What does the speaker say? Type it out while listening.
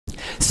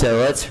So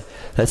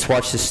let's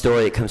watch the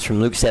story. It comes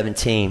from Luke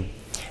 17,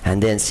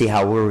 and then see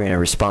how we're going to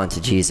respond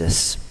to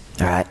Jesus.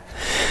 All right,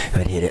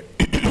 go ahead, hit it.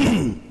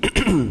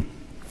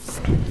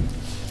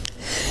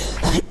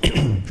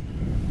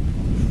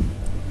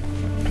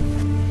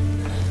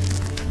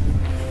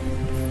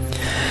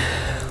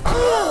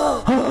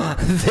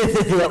 This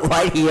is it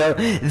right here.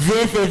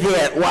 This is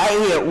it right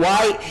here.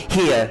 Right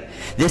here.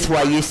 This is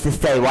what I used to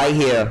say right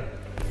here.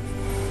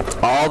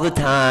 All the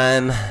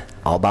time,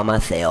 all by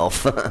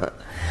myself.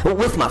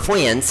 With my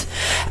friends,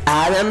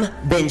 Adam,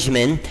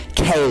 Benjamin,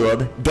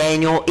 Caleb,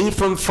 Daniel,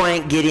 Ephraim,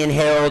 Frank, Gideon,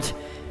 Harold,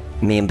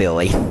 me and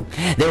Billy.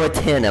 There were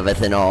 10 of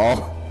us in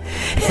all.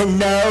 And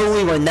no,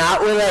 we were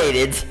not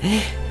related,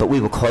 but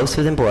we were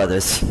closer than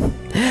brothers.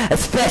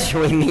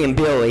 Especially me and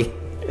Billy.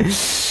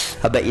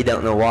 I bet you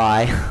don't know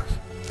why.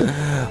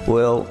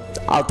 Well,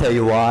 I'll tell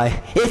you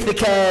why. It's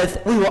because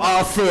we were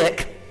all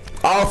sick.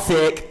 All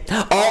sick.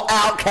 All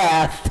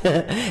outcast.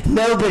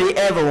 Nobody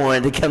ever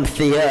wanted to come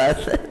see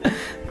us.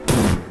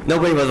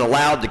 Nobody was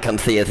allowed to come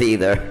see us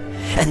either.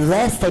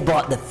 Unless they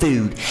brought the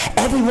food.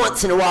 Every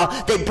once in a while,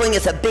 they'd bring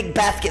us a big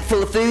basket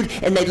full of food,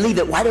 and they'd leave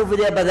it right over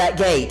there by that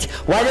gate.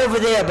 Right over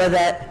there by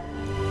that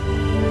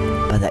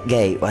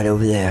gate, right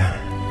over there.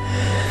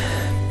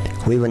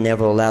 We were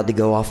never allowed to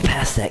go off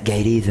past that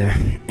gate either.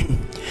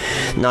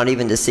 Not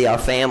even to see our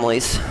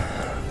families.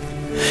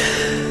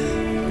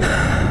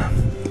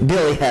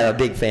 Billy had a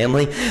big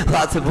family.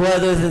 Lots of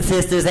brothers and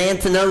sisters,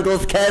 aunts and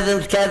uncles,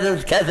 cousins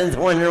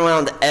running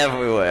around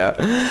everywhere.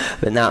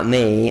 But not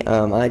me.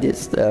 I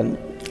just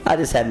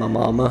had my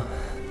mama.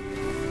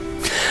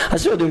 I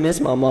sure do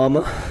miss my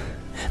mama.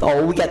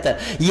 Oh, we got to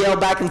yell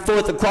back and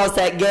forth across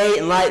that gate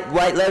and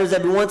write letters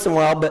every once in a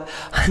while, but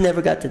I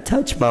never got to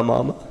touch my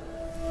mama.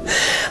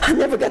 I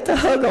never got to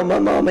hug on my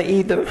mama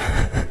either.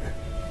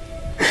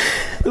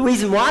 The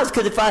reason why is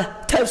because if I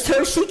touched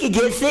her, she could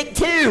get sick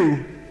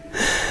too.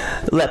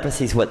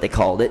 Leprosy is what they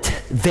called it.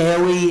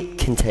 Very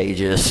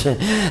contagious.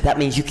 That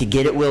means you could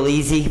get it real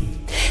easy.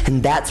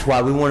 And that's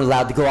why we weren't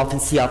allowed to go off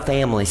and see our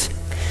families.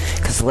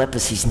 Because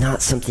leprosy is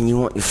not something you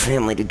want your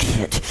family to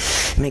get.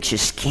 It makes your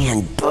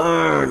skin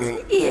burn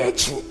and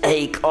itch and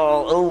ache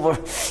all over.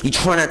 You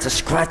try not to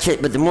scratch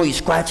it, but the more you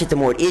scratch it, the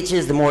more it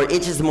itches. The more it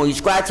itches, the more you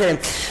scratch it. And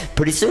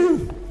pretty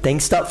soon,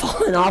 things start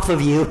falling off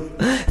of you.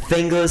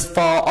 Fingers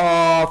fall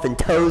off and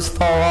toes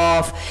fall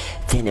off.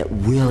 Then it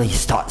really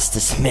starts to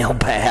smell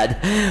bad.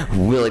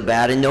 Really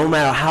bad. And no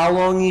matter how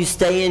long you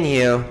stay in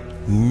here,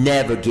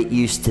 never get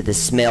used to the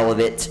smell of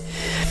it.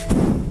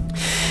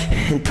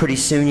 And pretty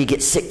soon you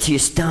get sick to your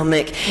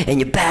stomach, and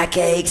your back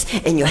aches,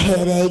 and your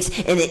head aches,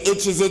 and it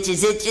itches,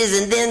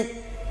 and then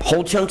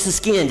whole chunks of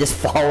skin just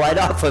fall right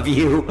off of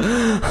you.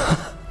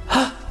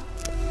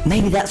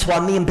 Maybe that's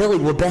why me and Billy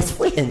were best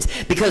friends,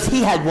 because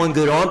he had one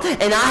good arm,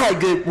 and I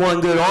had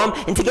one good arm,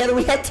 and together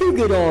we had 2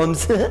 good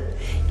arms.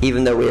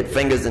 Even though we had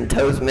fingers and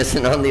toes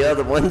missing on the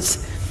other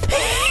ones.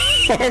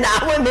 And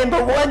I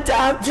remember one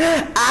time,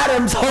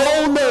 Adam's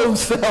whole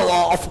nose fell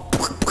off.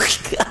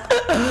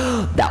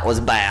 That was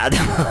bad.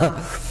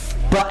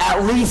 But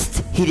at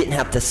least he didn't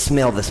have to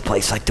smell this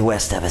place like the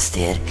rest of us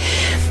did.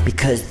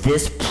 Because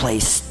this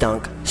place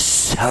stunk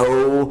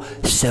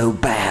so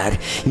bad.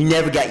 You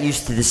never got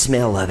used to the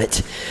smell of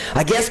it.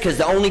 I guess because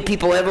the only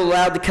people ever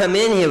allowed to come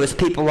in here was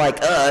people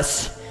like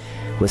us.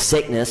 With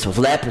sickness, with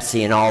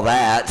leprosy and all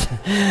that.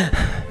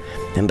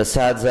 And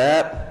besides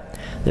that,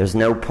 there's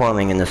no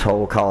plumbing in this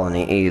whole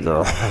colony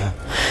either.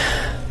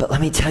 But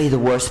let me tell you the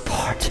worst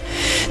part.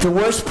 The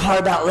worst part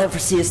about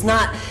leprosy is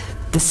not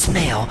the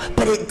smell,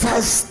 but it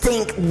does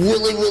stink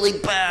really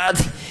bad.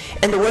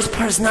 And the worst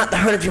part is not the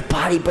hurt of your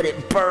body, but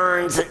it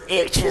burns and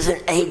itches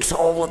and aches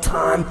all the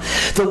time.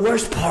 The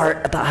worst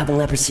part about having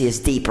leprosy is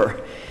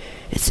deeper.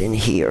 It's in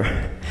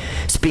here.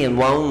 It's being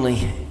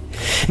lonely.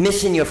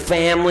 Missing your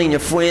family and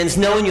your friends,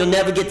 knowing you'll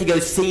never get to go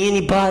see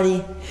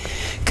anybody.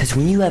 Because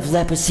when you have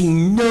leprosy,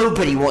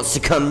 nobody wants to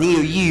come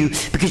near you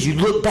because you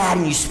look bad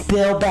and you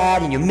smell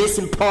bad and you're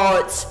missing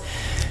parts.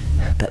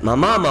 But my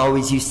mom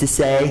always used to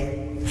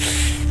say,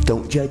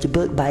 don't judge a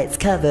book by its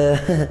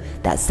cover.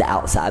 That's the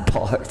outside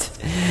part.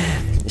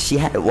 She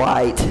had it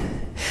right.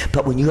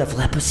 But when you have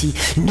leprosy,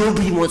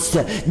 nobody wants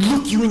to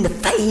look you in the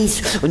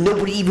face, or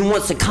nobody even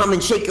wants to come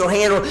and shake your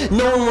hand, or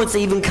no one wants to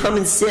even come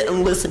and sit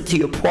and listen to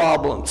your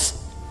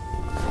problems.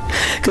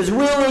 Because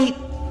really,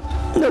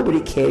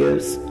 nobody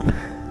cares.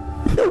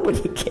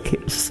 Nobody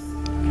cares.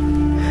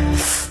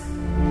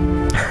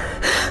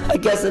 I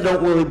guess I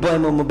don't really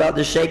blame them about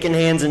the shaking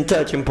hands and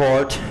touching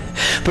part.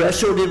 But I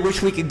sure did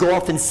wish we could go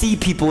off and see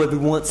people every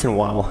once in a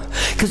while.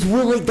 Because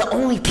really, the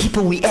only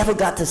people we ever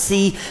got to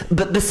see,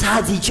 but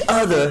besides each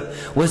other,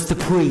 was the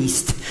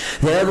priest.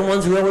 They're the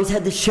ones we always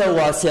had to show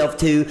ourselves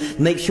to,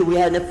 make sure we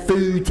had enough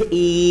food to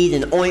eat,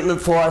 and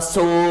ointment for our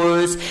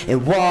sores,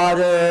 and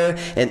water,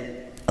 and,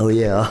 oh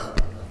yeah.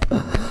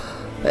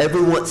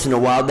 Every once in a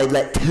while, they'd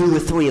let 2 or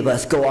 3 of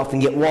us go off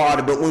and get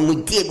water, but when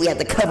we did, we had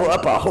to cover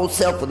up our whole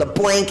self with a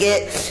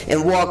blanket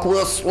and walk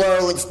real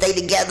slow and stay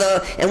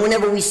together. And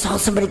whenever we saw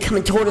somebody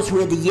coming toward us,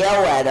 we had to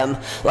yell at them,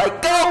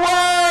 like, go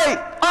away!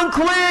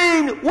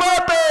 Unclean!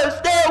 Weapon!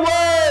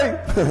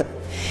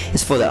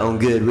 It's for their own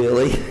good,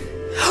 really.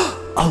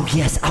 Oh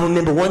yes, I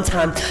remember one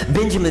time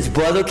Benjamin's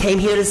brother came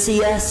here to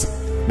see us.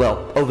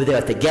 Well, over there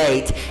at the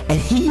gate, and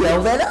he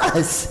yelled at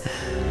us.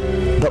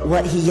 But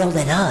what he yelled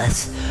at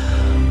us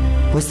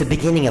was the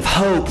beginning of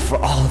hope for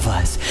all of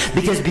us.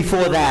 Because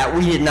before that,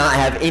 we did not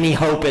have any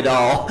hope at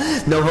all.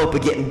 No hope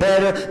of getting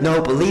better, no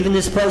hope of leaving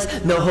this place,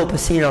 no hope of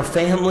seeing our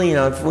family and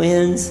our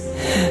friends.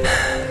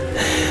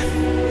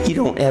 You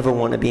don't ever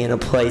want to be in a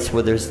place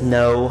where there's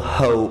no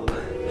hope.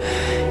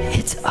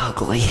 It's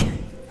ugly.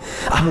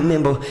 I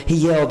remember he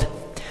yelled,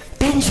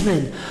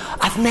 "Benjamin,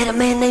 I've met a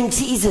man named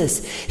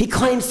Jesus. He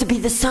claims to be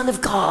the Son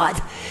of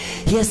God.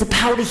 He has the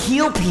power to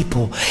heal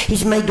people.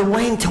 He's made the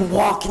lame to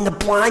walk and the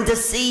blind to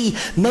see.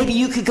 Maybe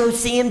you could go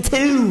see him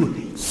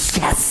too."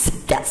 Yes,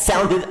 that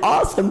sounded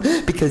awesome,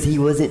 because he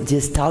wasn't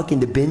just talking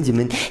to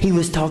Benjamin. He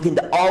was talking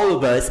to all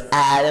of us.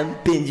 Adam,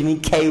 Benjamin,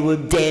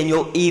 Caleb,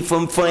 Daniel,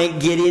 Ephraim, Frank,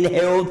 Gideon,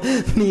 Harold,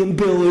 me and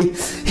Billy.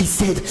 He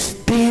said,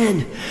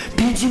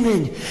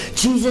 Benjamin,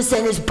 Jesus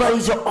and his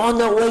buddies are on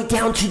their way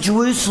down to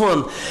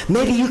Jerusalem.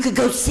 Maybe you could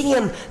go see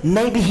him.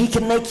 Maybe he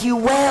can make you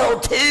well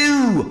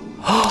too.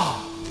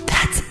 Oh,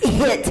 that's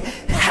it.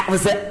 That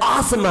was an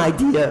awesome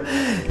idea.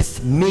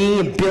 It's me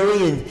and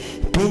Billy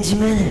and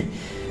Benjamin.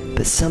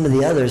 But some of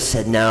the others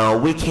said, no,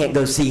 we can't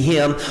go see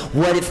him.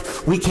 What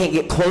if we can't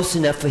get close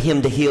enough for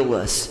him to heal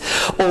us?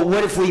 Or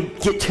what if we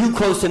get too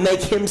close to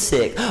make him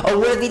sick? Or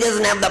what if he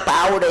doesn't have the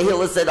power to heal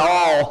us at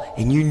all?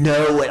 And you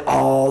know what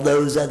all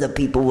those other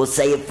people will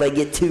say if I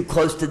get too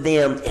close to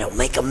them. It'll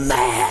make them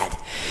mad.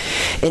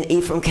 And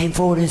Ephraim came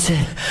forward and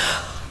said,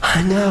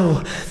 I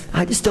know,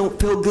 I just don't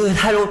feel good.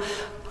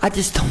 I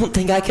just don't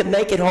think I can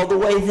make it all the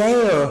way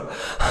there.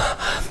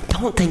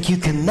 Don't think you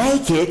can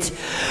make it?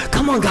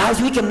 Come on, guys,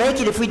 we can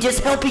make it if we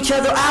just help each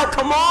other out.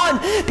 Come on.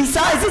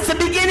 Besides, it's the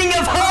beginning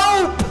of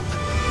hope.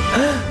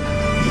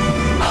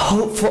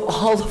 Hope for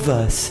all of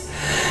us.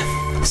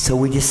 So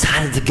we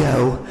decided to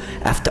go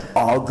after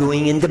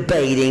arguing and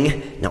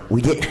debating. Now,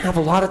 we didn't have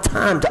a lot of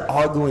time to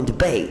argue and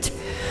debate,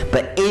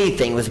 but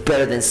anything was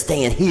better than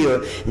staying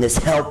here in this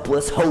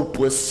helpless,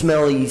 hopeless,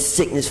 smelly,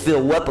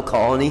 sickness-filled leper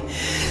colony.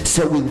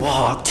 So we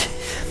walked,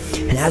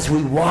 and as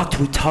we walked,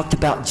 we talked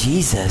about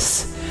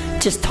Jesus.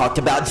 Just talked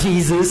about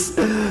Jesus,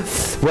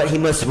 what he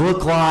must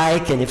look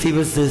like, and if he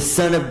was the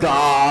Son of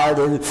God,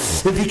 and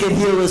if he could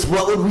heal us,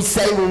 what would we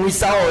say when we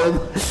saw him?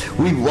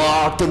 We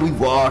walked and we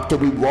walked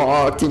and we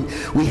walked, and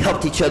we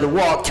helped each other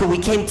walk till we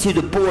came to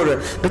the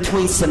border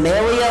between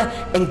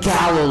Samaria and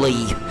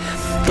Galilee.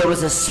 There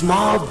was a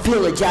small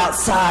village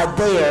outside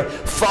there,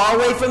 far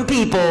away from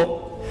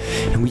people,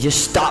 and we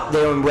just stopped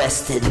there and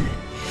rested.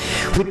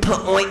 We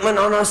put ointment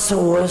on our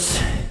sores,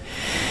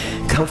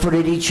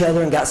 comforted each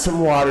other, and got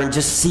some water, and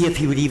just see if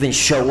he would even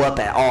show up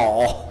at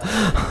all.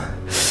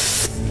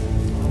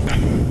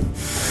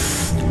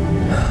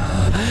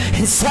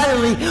 And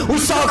suddenly we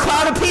saw a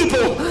crowd of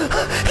people,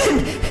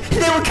 and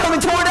they were coming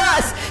toward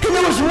us, and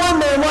there was one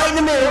man right in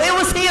the middle. It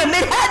was him.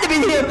 It had to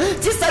be him,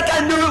 just like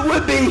I knew it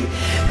would be.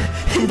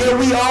 And there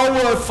we all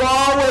were,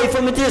 far away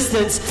from a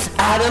distance.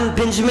 Adam,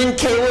 Benjamin,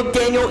 Caleb,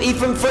 Daniel,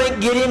 Ephraim,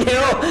 Frank, Gideon,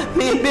 Harold,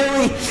 me and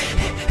Billy.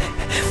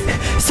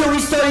 So we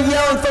started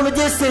yelling from a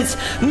distance,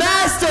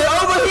 Master,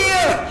 over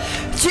here!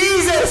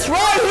 Jesus,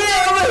 right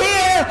here, over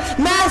here!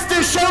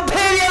 Master, show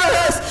pity on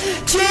us!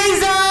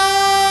 Jesus!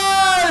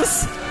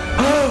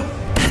 Oh,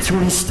 that's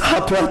when he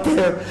stopped right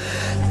there.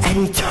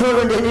 And he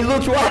turned and he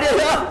looked right at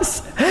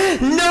us.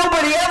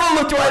 Nobody ever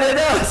looked right at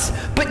us,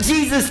 but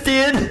Jesus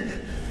did.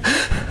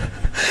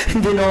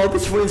 And then all of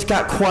his friends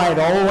got quiet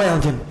all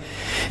around him.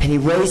 And he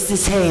raised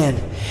his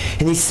hand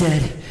and he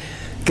said,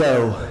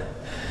 go,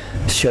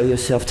 show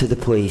yourself to the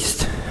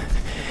priest.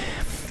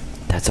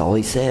 That's all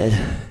he said.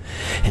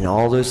 And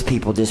all those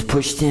people just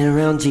pushed in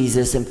around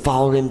Jesus and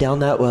followed him down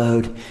that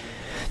road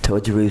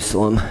toward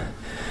Jerusalem.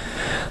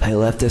 They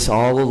left us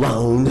all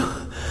alone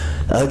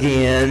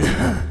again.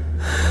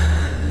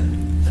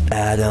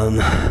 Adam,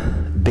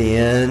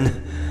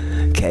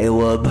 Ben,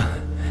 Caleb,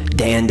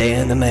 Dan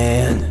the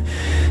man,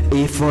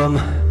 Ephraim,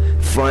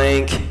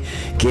 Frank,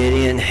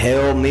 Gideon,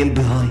 Harold, me and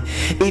Billy.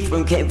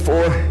 Ephraim came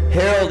forward.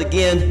 Harold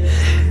again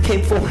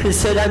came forward and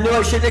said, I knew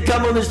I shouldn't have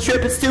come on this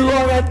trip. It's too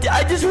long.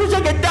 I just wish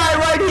I could die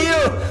right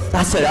here.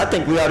 I said, I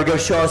think we ought to go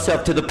show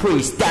ourselves to the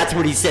priest. That's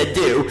what he said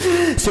do.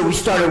 So we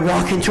started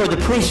walking toward the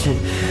priest, and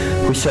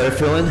we started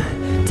feeling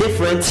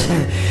different.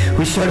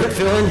 We started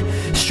feeling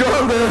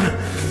stronger.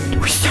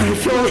 We started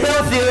feeling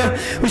healthier.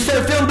 We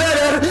started feeling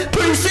better.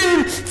 Pretty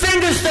soon,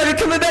 fingers started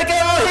coming back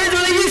out of our hands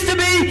where they used to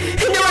be, and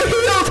they were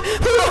healed.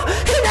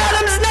 And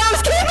Adam's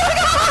nose came back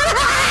on.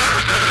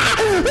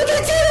 Look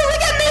at you!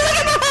 Look at me! Look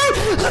at my head!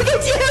 Look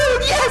at you!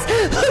 Yes!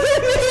 Look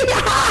at me!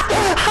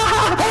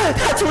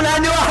 That's when I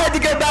knew I had to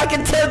go back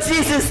and tell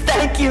Jesus,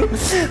 thank you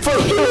for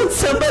healing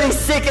somebody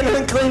sick and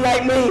unclean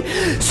like me.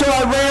 So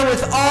I ran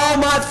with all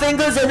my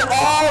fingers and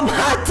all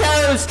my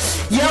toes,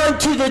 yelling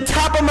to the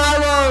top of my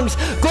lungs,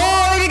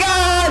 glory to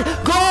God!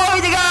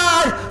 Glory to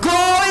God!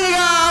 Glory to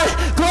God!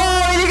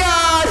 Glory to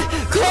God!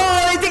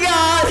 Glory to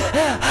God!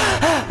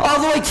 All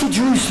the way to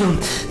Jerusalem.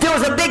 Jerusalem, there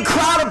was a big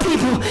crowd of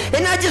people,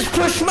 and I just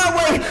pushed my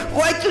way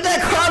right through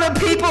that crowd of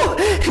people,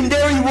 and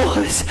there he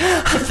was.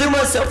 I threw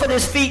myself at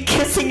his feet,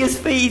 kissing his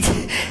feet,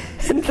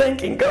 and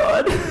thanking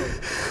God.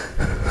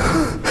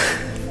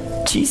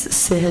 Jesus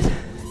said,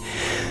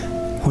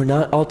 were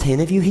not all 10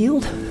 of you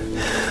healed?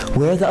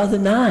 Where are the other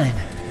 9?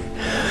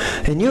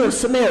 And you're a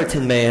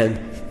Samaritan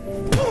man.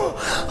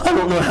 I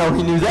don't know how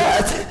he knew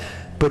that,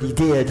 but he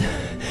did.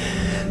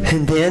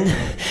 And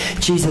then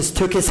Jesus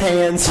took his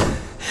hands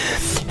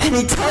and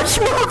he touched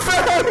my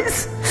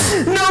face.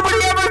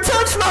 Nobody ever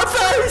touched my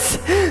face,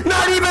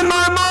 not even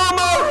my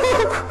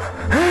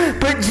mama.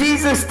 But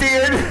Jesus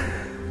did.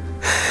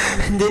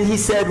 And then he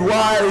said,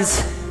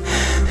 rise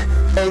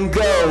and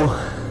go.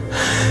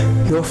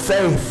 Your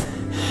faith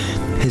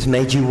has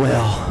made you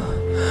well.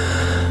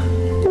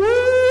 Woo,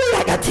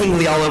 I got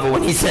tingly all over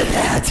when he said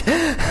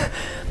that.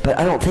 But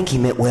I don't think he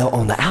meant well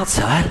on the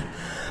outside.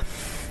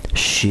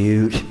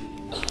 Shoot.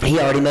 He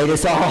already made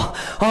us all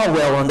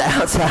well on the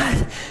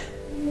outside.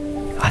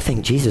 I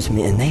think Jesus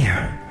meant in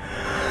there.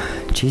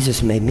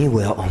 Jesus made me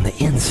well on the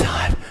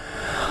inside.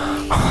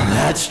 Oh,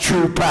 that's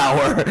true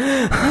power.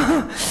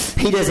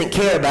 He doesn't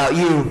care about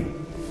you.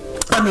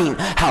 I mean,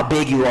 how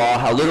big you are,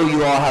 how little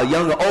you are, how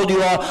young or old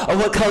you are, or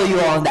what color you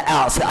are on the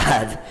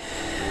outside.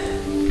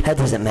 That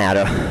doesn't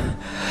matter.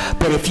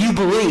 But if you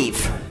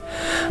believe,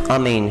 I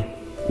mean,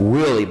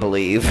 really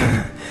believe,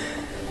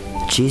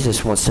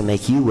 Jesus wants to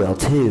make you well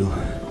too.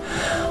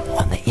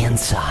 On the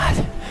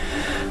inside.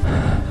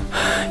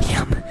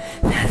 Yep,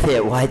 that's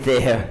it right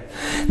there.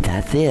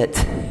 That's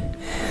it.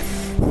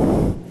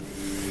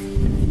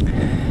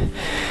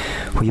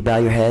 Will you bow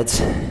your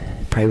heads?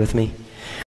 Pray with me.